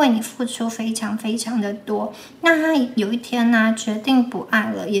愿意为你付出非常非常的多。那他有一天呢，决定不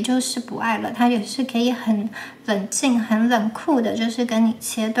爱了，也就是不爱了，他也是可以很冷静很冷酷的，就是跟你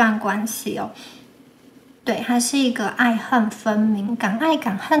切断关系哦。对，他是一个爱恨分明，敢爱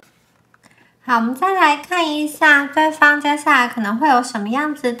敢恨。好，我们再来看一下对方接下来可能会有什么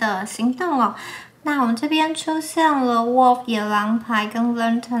样子的行动哦。那我们这边出现了 Wolf 野狼牌跟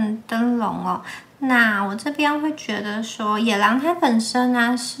Lantern 灯笼哦。那我这边会觉得说，野狼它本身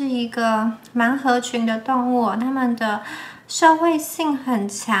呢是一个蛮合群的动物哦，它们的社会性很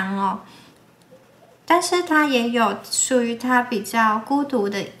强哦，但是它也有属于它比较孤独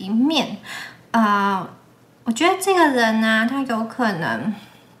的一面。我觉得这个人呢，他有可能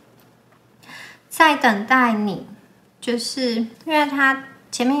在等待你，就是因为他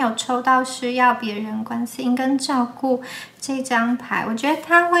前面有抽到需要别人关心跟照顾这张牌，我觉得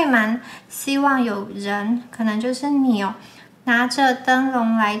他会蛮希望有人，可能就是你哦，拿着灯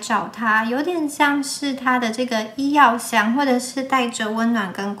笼来找他，有点像是他的这个医药箱，或者是带着温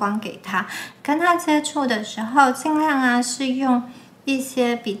暖跟光给他。跟他接触的时候，尽量啊是用一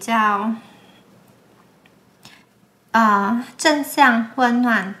些比较正向温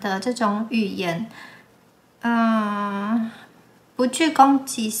暖的这种语言，不具攻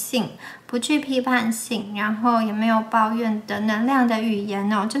击性，不具批判性，然后也没有抱怨的能量的语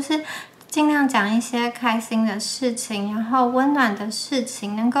言哦，就是尽量讲一些开心的事情，然后温暖的事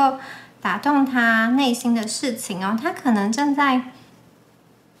情，能够打动他内心的事情哦。他可能正在，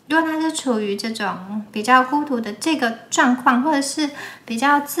如果他是处于这种比较孤独的这个状况，或者是比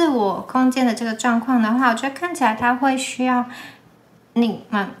较自我空间的这个状况的话，我觉得看起来他会需要你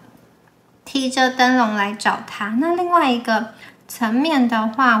们提着灯笼来找他。那另外一个层面的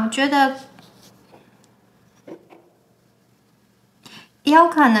话，我觉得也有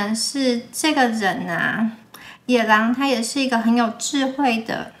可能是这个人啊，野狼他也是一个很有智慧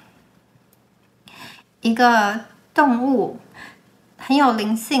的一个动物，很有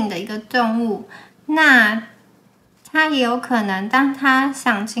灵性的一个动物。那他也有可能当他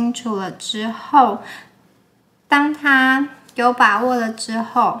想清楚了之后，当他有把握了之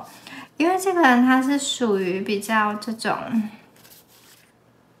后，因为这个人他是属于比较这种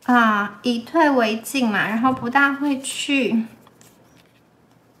以退为进嘛，然后不大会去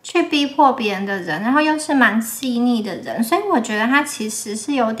逼迫别人的人，然后又是蛮细腻的人，所以我觉得他其实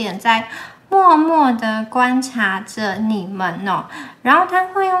是有点在默默的观察着你们哦，然后他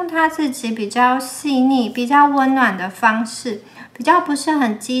会用他自己比较细腻、比较温暖的方式，比较不是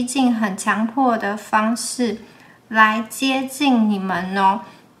很激进、很强迫的方式来接近你们哦。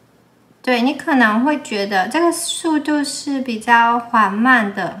对，你可能会觉得这个速度是比较缓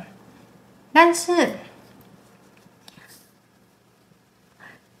慢的，但是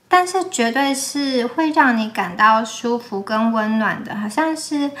绝对是会让你感到舒服跟温暖的，好像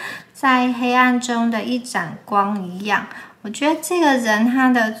是在黑暗中的一盏光一样。我觉得这个人他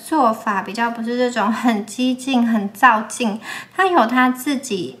的做法比较不是这种很激进、很躁进，他有他自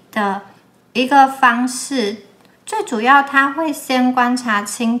己的一个方式。最主要他会先观察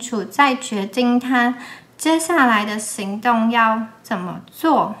清楚，再决定他接下来的行动要怎么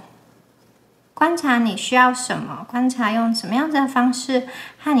做。观察你需要什么，观察用什么样子的方式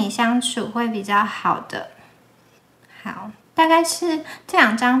和你相处会比较好的。好，大概是这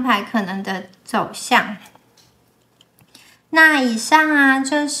两张牌可能的走向。那以上啊，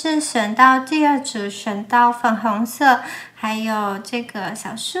就是选到第二组，选到粉红色，还有这个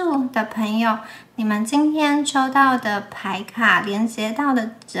小树的朋友，你们今天抽到的牌卡连接到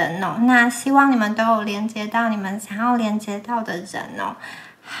的人哦。那希望你们都有连接到你们想要连接到的人哦。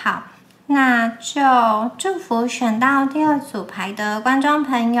好。那就祝福选到第二组牌的观众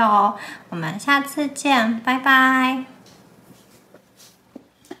朋友，我们下次见，拜拜。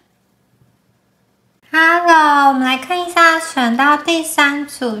Hello， 我们来看一下选到第三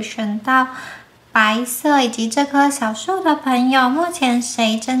组，选到白色以及这棵小树的朋友，目前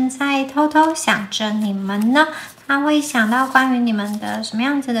谁正在偷偷想着你们呢？他会想到关于你们的什么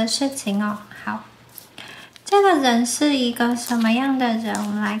样子的事情哦？好。这个人是一个什么样的人？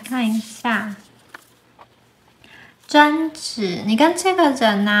我们来看一下。争执，你跟这个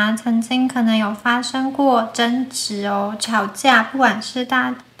人啊，曾经可能有发生过争执哦，吵架，不管是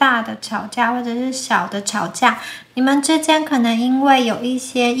大的吵架，或者是小的吵架，你们之间可能因为有一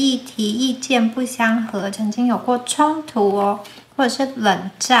些议题、意见不相合，曾经有过冲突哦，或者是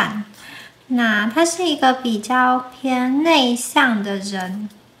冷战。那他是一个比较偏内向的人。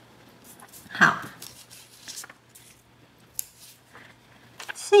好。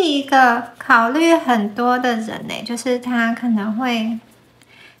是一个考虑很多的人呢，就是他可能会，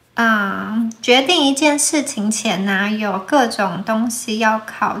决定一件事情前呢，有各种东西要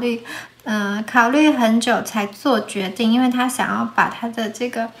考虑，考虑很久才做决定，因为他想要把他的这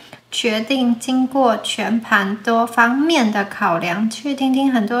个决定经过全盘多方面的考量，去听听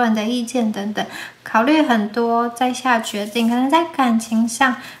很多人的意见等等，考虑很多再下决定。可能在感情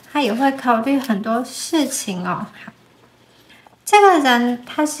上，他也会考虑很多事情哦。这个人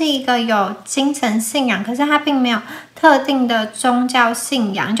他是一个有精神信仰，可是他并没有特定的宗教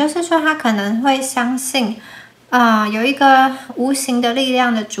信仰，就是说他可能会相信，有一个无形的力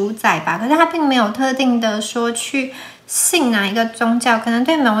量的主宰吧，可是他并没有特定的说去信哪一个宗教，可能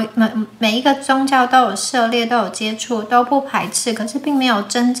对每一个宗教都有涉猎，都有接触，都不排斥，可是并没有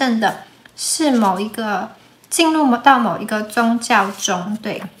真正的是进入到某一个宗教中，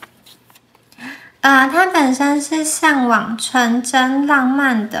对。他本身是向往纯真浪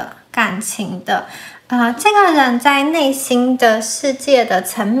漫的感情的。这个人在内心的世界的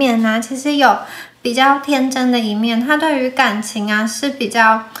层面呢，其实有比较天真的一面。他对于感情啊是比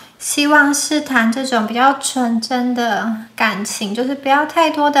较希望是谈这种比较纯真的感情，就是不要太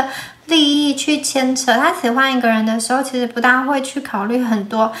多的利益去牵扯。他喜欢一个人的时候，其实不大会去考虑很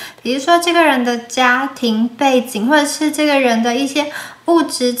多，比如说这个人的家庭背景，或者是这个人的一些物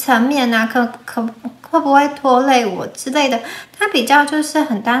质层面啊，会不会拖累我之类的。他比较就是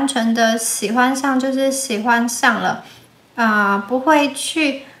很单纯的喜欢上，就是喜欢上了，不会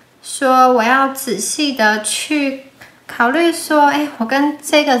去说我要仔细的去考虑说，我跟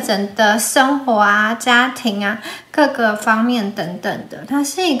这个人的生活啊、家庭啊、各个方面等等的。他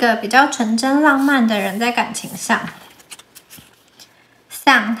是一个比较纯真浪漫的人，在感情上。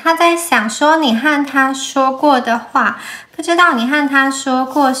他在想说你和他说过的话，不知道你和他说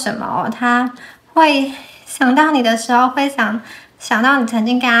过什么他会想到你的时候，会想到你曾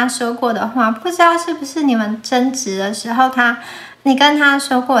经跟他说过的话，不知道是不是你们争执的时候，你跟他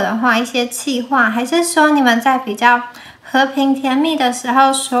说过的话，一些气话，还是说你们在比较和平甜蜜的时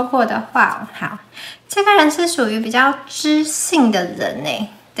候说过的话。好，这个人是属于比较知性的人呢，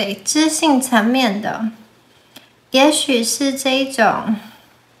对，知性层面的，也许是这一种。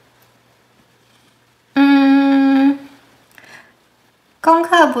功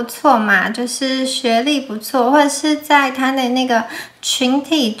课不错嘛，就是学历不错，或者是在他的那个群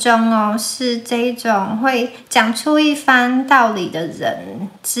体中是这一种会讲出一番道理的人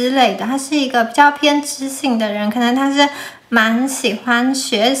之类的。他是一个比较偏知性的人，可能他是蛮喜欢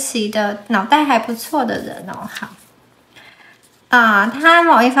学习的，脑袋还不错的人好。他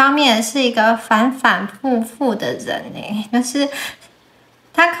某一方面也是一个反反复复的人就是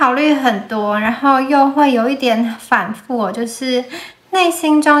他考虑很多，然后又会有一点反复就是内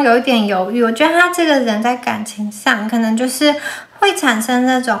心中有一点犹豫。我觉得他这个人在感情上可能就是会产生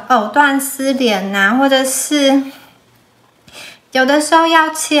那种藕断丝连啊，或者是有的时候要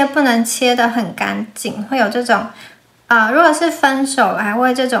切不能切得很干净，会有这种如果是分手还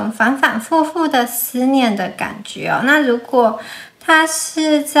会这种反反复复的思念的感觉那如果他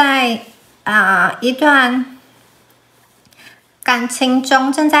是在一段感情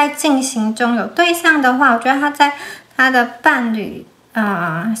中正在进行中有对象的话，我觉得他在他的伴侣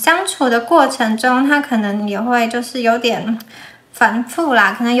相处的过程中，他可能也会就是有点反复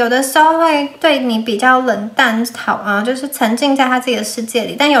啦，可能有的时候会对你比较冷淡就是沉浸在他自己的世界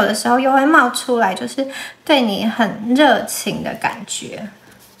里，但有的时候又会冒出来，就是对你很热情的感觉。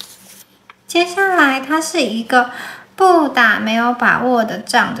接下来他是一个不打没有把握的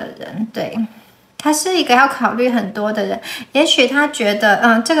仗的人，对，他是一个要考虑很多的人。也许他觉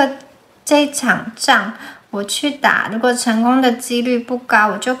得这一场仗我去打，如果成功的几率不高，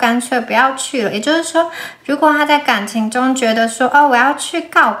我就干脆不要去了。也就是说，如果他在感情中觉得说我要去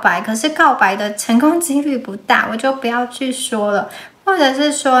告白，可是告白的成功几率不大，我就不要去说了。或者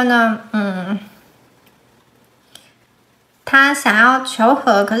是说呢他想要求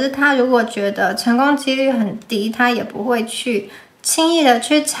和，可是他如果觉得成功几率很低，他也不会去轻易的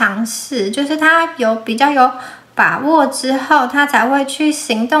去尝试，就是他比较有把握之后，他才会去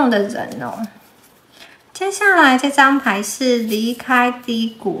行动的人接下来这张牌是离开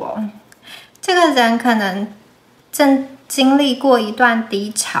低谷这个人可能正经历过一段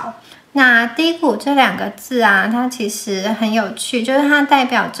低潮。那低谷这两个字它其实很有趣，就是它代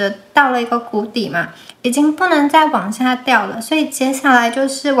表着到了一个谷底嘛，已经不能再往下掉了，所以接下来就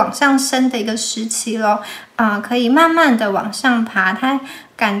是往上升的一个时期咯可以慢慢的往上爬，它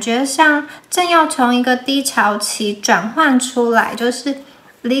感觉上正要从一个低潮期转换出来，就是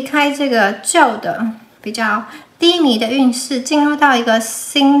离开这个旧的比较低迷的运势，进入到一个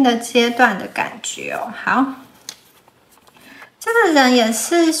新的阶段的感觉好，这个人也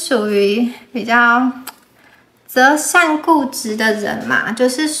是属于比较择善固执的人嘛，就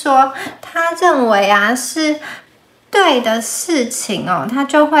是说他认为是对的事情他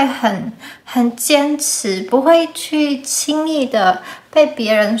就会很坚持，不会去轻易的被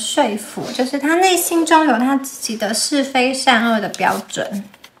别人说服，就是他内心中有他自己的是非善恶的标准。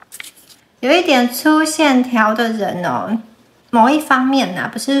有一点粗线条的人某一方面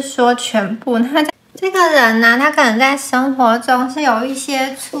不是说全部。这个人他可能在生活中是有一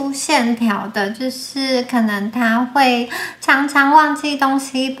些粗线条的，就是可能他会常常忘记东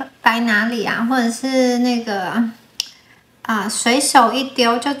西摆哪里或者是那个随手一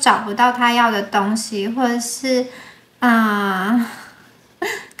丢就找不到他要的东西，或者是可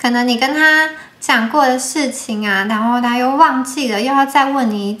能你跟他讲过的事情啊，然后他又忘记了，又要再问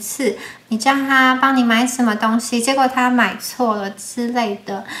你一次，你叫他帮你买什么东西，结果他买错了之类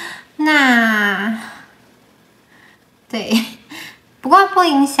的。那对，不过不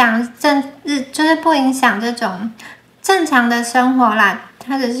影响就是不影响这种正常的生活啦，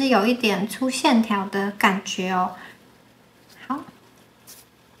它只是有一点粗线条的感觉哦。好，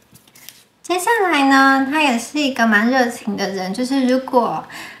接下来呢，他也是一个蛮热情的人，就是如果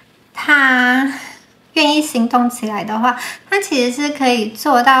他愿意行动起来的话，他其实是可以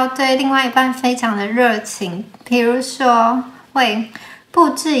做到对另外一半非常的热情，比如说会布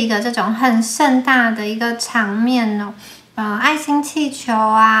置一个这种很盛大的一个场面哦，爱心气球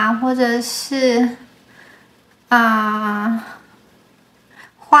啊，或者是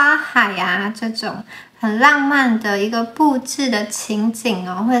花海啊这种很浪漫的一个布置的情景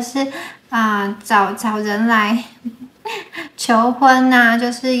哦，或者是找人来求婚啊，就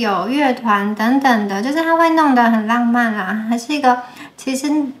是有乐团等等的，就是他会弄得很浪漫啊，还是一个其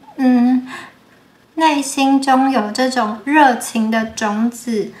实内心中有这种热情的种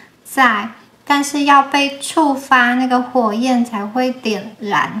子在，但是要被触发，那个火焰才会点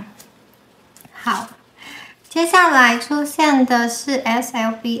燃。好，接下来出现的是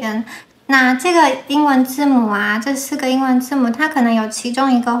SLBN。那这个英文字母啊，这4个英文字母，它可能有其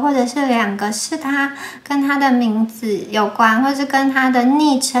中一个或者是2个是它跟它的名字有关，或是跟它的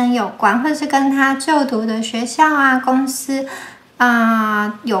昵称有关，或是跟它就读的学校啊、公司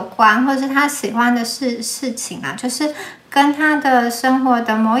有关，或是他喜欢的事情啊，就是跟他的生活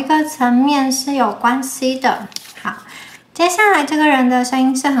的某一个层面是有关系的。好，接下来这个人的声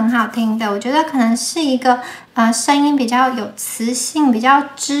音是很好听的，我觉得可能是一个声音比较有磁性、比较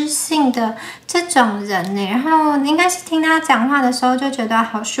知性的这种人呢。然后应该是听他讲话的时候就觉得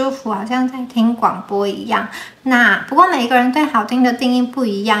好舒服，好像在听广播一样。那不过每一个人对好听的定义不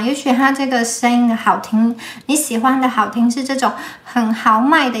一样，也许他这个声音的好听，你喜欢的好听是这种很豪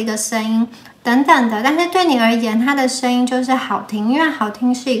迈的一个声音等等的，但是对你而言，他的声音就是好听，因为好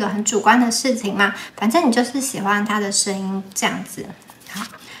听是一个很主观的事情嘛，反正你就是喜欢他的声音这样子。好，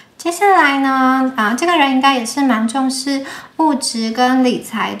接下来呢，这个人应该也是蛮重视物质跟理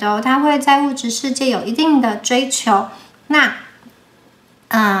财的哦，他会在物质世界有一定的追求。那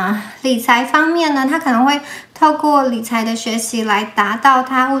理财方面呢，他可能会透过理财的学习来达到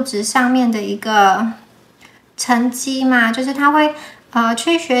他物质上面的一个成绩嘛，就是他会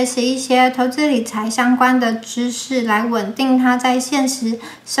去学习一些投资理财相关的知识，来稳定他在现实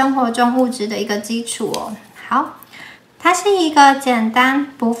生活中物质的一个基础哦。好，他是一个简单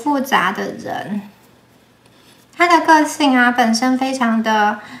不复杂的人，他的个性啊本身非常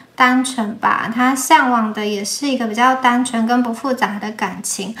的单纯吧，他向往的也是一个比较单纯跟不复杂的感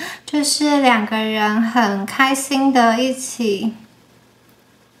情，就是2个人很开心的一起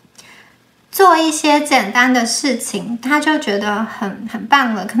做一些简单的事情，他就觉得很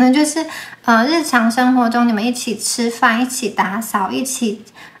棒了。可能就是日常生活中你们一起吃饭、一起打扫、一起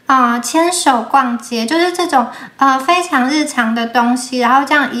牵手逛街，就是这种非常日常的东西，然后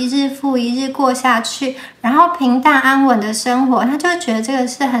这样一日复一日过下去，然后平淡安稳的生活，他就觉得这个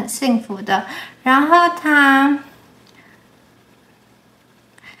是很幸福的。然后他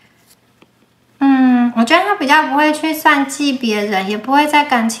我觉得他比较不会去算计别人，也不会在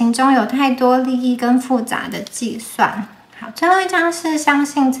感情中有太多利益跟复杂的计算。好，最后一张是相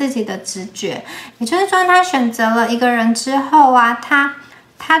信自己的直觉，也就是说他选择了一个人之后啊，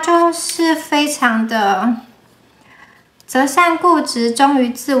他就是非常的择善固执、忠于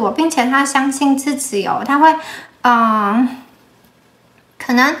自我，并且他相信自己哦，他会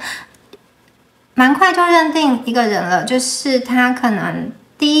可能蛮快就认定一个人了，就是他可能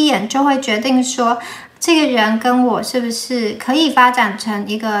第一眼就会决定说，这个人跟我是不是可以发展成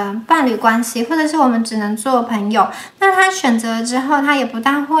一个伴侣关系，或者是我们只能做朋友。那他选择了之后，他也不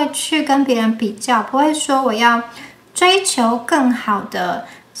大会去跟别人比较，不会说我要追求更好的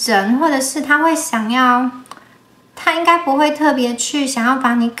人，或者是他会想要，他应该不会特别去想要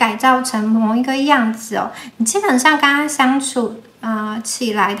把你改造成某一个样子哦。你基本上跟他相处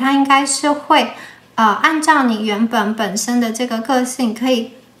起来，他应该是会按照你原本身的这个个性，可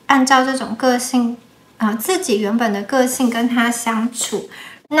以按照这种个性自己原本的个性跟他相处。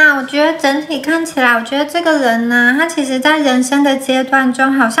那我觉得整体看起来，我觉得这个人呢，他其实在人生的阶段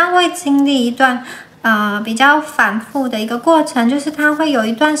中，好像会经历一段比较反复的一个过程，就是他会有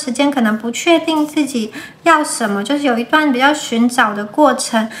一段时间可能不确定自己要什么，就是有一段比较寻找的过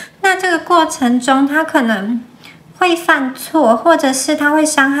程。那这个过程中，他可能会犯错，或者是他会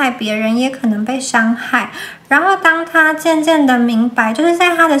伤害别人，也可能被伤害。然后当他渐渐的明白，就是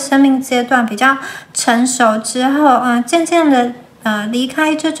在他的生命阶段比较成熟之后，渐渐的离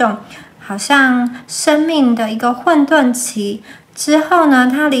开这种好像生命的一个混沌期之后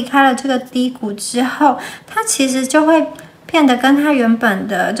呢，他离开了这个低谷之后，他其实就会变得跟他原本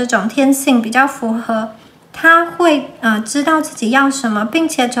的这种天性比较符合。他会知道自己要什么，并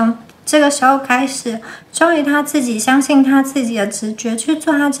且从这个时候开始，终于他自己相信他自己的直觉，去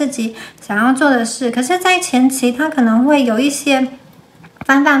做他自己想要做的事。可是，在前期他可能会有一些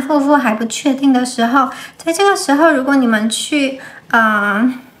反反复复还不确定的时候，在这个时候，如果你们去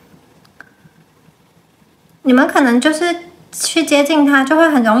你们可能就是去接近他，就会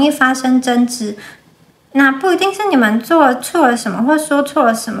很容易发生争执。那不一定是你们做错了什么，或说错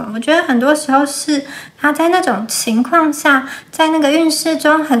了什么。我觉得很多时候是他在那种情况下，在那个运势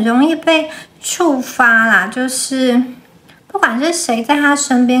中很容易被触发啦，就是不管是谁在他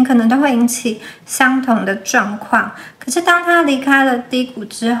身边，可能都会引起相同的状况。可是当他离开了低谷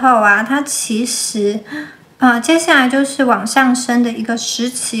之后啊，他其实接下来就是往上升的一个时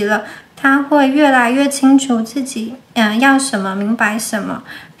期了。他会越来越清楚自己要什么，明白什么。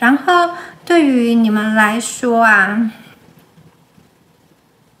然后对于你们来说啊，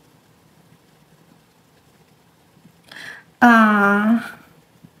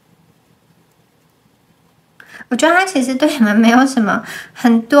我觉得他其实对你们没有什么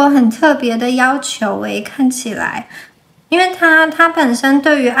很特别的要求看起来，因为他本身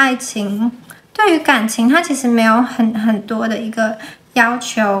对于爱情、对于感情，他其实没有很多的一个要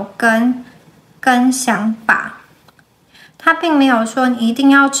求跟想法。他并没有说你一定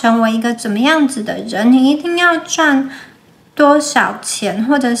要成为一个怎么样子的人，你一定要赚多少钱，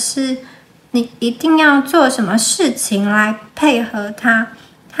或者是你一定要做什么事情来配合他。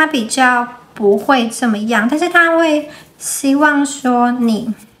他比较不会这么样，但是他会希望说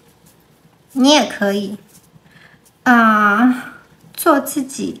你也可以做自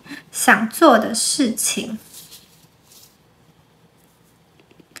己想做的事情，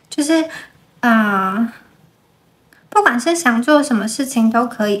就是不管是想做什么事情都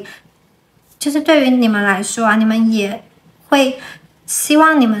可以，就是对于你们来说啊，你们也会希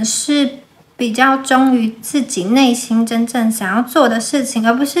望你们是比较忠于自己内心真正想要做的事情，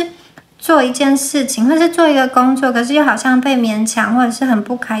而不是做一件事情或是做一个工作，可是又好像被勉强或者是很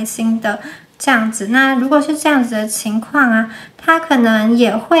不开心的这样子。那如果是这样子的情况啊，他可能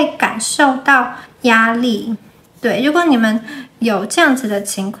也会感受到压力。对，如果你们有这样子的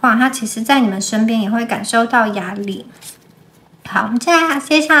情况，他其实在你们身边也会感受到压力。好，我们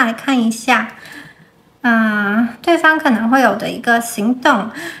接下来看一下对方可能会有的一个行动。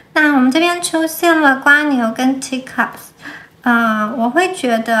那我们这边出现了瓜牛跟 teacups，我会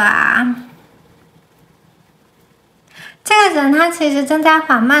觉得这个人他其实正在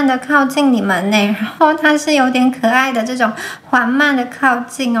缓慢的靠近你们呢，然后他是有点可爱的这种缓慢的靠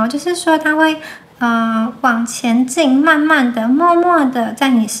近哦，就是说他会往前进，慢慢的、默默的在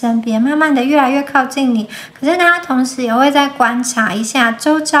你身边，慢慢的越来越靠近你。可是他同时也会在观察一下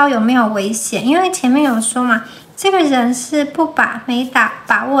周遭有没有危险，因为前面有说嘛，这个人是没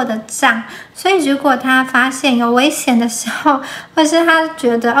把握的仗，所以如果他发现有危险的时候，或是他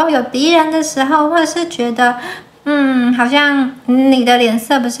觉得有敌人的时候，或者是觉得好像你的脸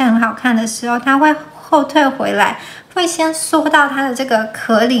色不是很好看的时候，他会后退回来。会先缩到他的这个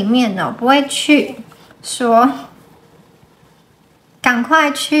壳里面哦，不会去说赶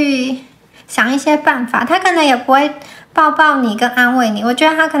快去想一些办法。他可能也不会抱抱你跟安慰你，我觉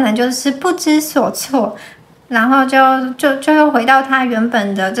得他可能就是不知所措，然后就又回到他原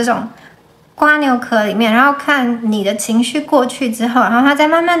本的这种瓜牛壳里面，然后看你的情绪过去之后，然后他再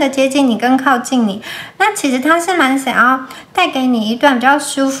慢慢的接近你跟靠近你。那其实他是蛮想要带给你一段比较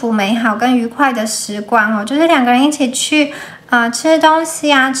舒服、美好跟愉快的时光哦，就是两个人一起去吃东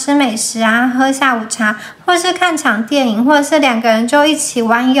西啊，吃美食啊，喝下午茶，或是看场电影，或者是两个人就一起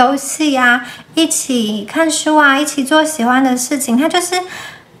玩游戏啊，一起看书啊，一起做喜欢的事情。他就是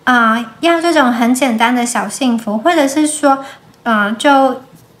要这种很简单的小幸福，或者是说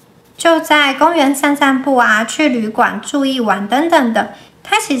就在公园散散步啊，去旅馆住一晚等等的，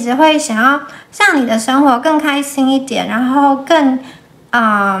他其实会想要让你的生活更开心一点，然后更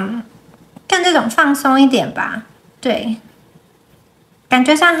这种放松一点吧。对，感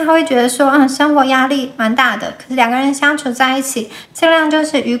觉上他会觉得说，生活压力蛮大的，可是两个人相处在一起，尽量就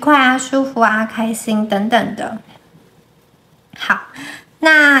是愉快啊、舒服啊、开心等等的。好，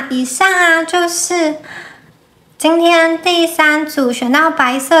那以上就是今天第3组选到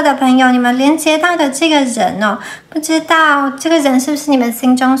白色的朋友，你们连接到的这个人哦，不知道这个人是不是你们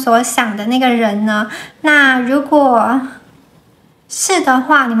心中所想的那个人呢？那如果是的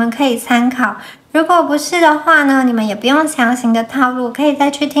话，你们可以参考；如果不是的话呢，你们也不用强行的套路，可以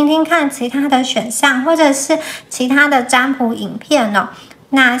再去听听看其他的选项，或者是其他的占卜影片哦。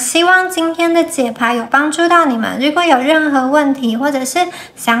那希望今天的解牌有帮助到你们。如果有任何问题或者是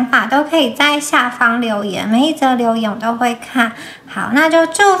想法，都可以在下方留言，每一则留言我都会看。好，那就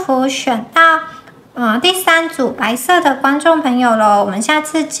祝福选到第3组白色的观众朋友咯，我们下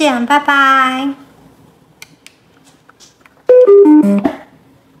次见，拜拜。